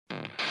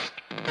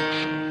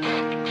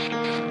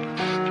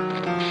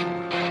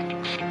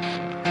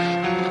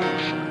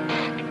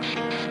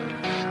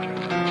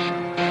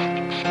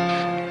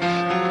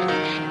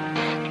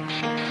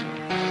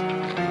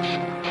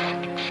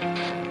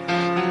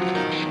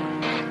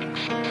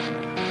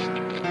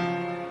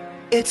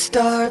It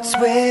starts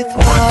with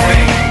one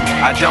thing,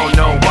 I don't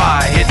know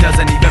why. It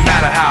doesn't even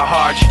matter how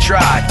hard you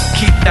try.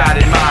 Keep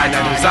that in mind. I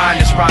designed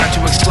this rhyme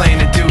to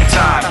explain in due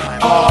time.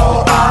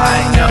 All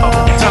I know,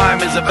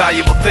 time is a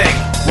valuable thing.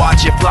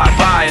 Watch it fly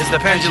by as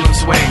the pendulum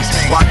swings.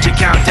 Watch it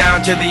count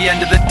down to the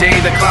end of the day.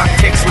 The clock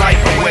takes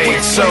life away.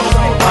 It's so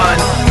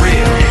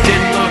unreal.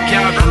 Didn't look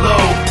out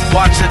below.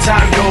 Watch the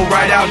time go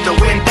right out the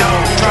window.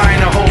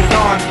 Trying to hold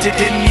on to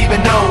didn't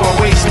even know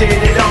I wasted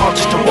it all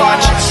just to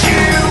watch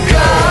you go.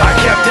 I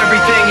kept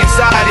everything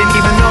inside, and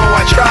even though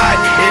I tried,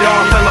 it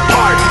all fell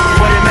apart.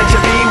 What it meant to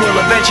be will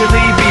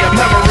eventually be a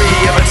memory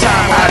of a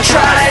time I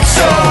tried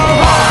so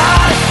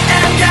hard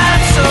and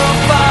got so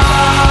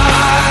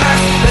far,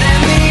 but in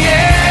the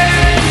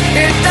end,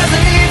 it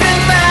doesn't even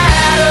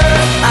matter.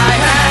 I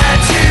had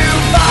to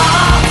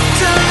fall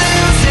to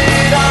lose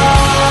it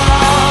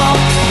all,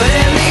 but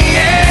in the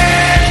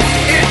end,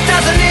 it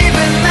doesn't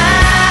even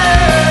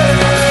matter.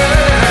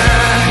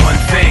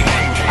 One thing,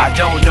 I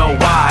don't know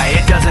why.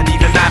 It doesn't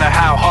even matter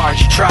how hard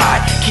you try.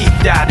 Keep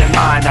that in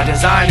mind. I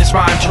designed this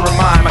rhyme to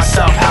remind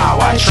myself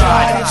how I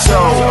tried so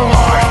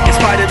hard. In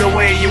spite of the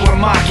way you were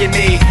mocking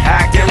me,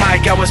 acting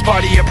like I was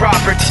part of your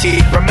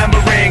property,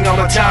 remembering all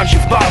the times you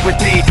fought with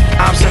me,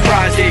 I'm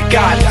surprised it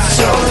got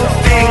so.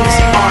 Things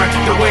aren't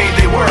the way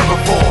they were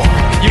before.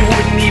 You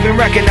wouldn't even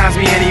recognize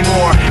me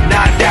anymore.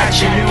 Not that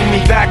you knew me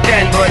back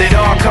then, but it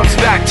all comes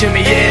back to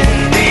me in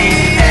the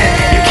end.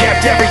 You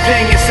kept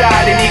everything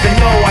inside, and even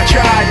though I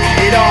tried,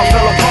 it all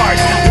fell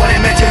apart. What it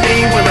meant to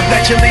me will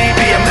eventually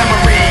be a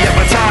memory of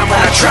a time when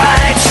I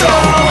tried so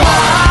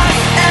hard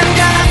and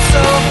got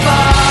so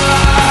far,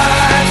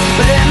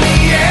 but in the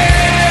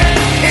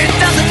end, it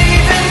doesn't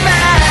even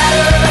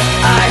matter.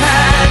 I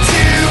had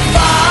to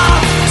fall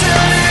to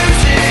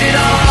lose it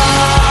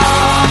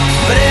all,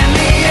 but in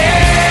the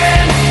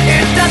end,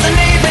 it doesn't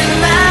even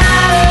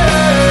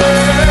matter.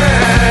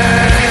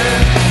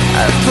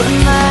 I put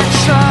my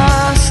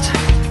trust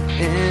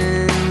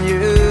in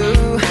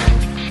you,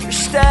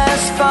 pushed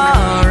as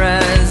far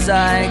as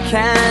I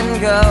can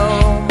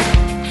go.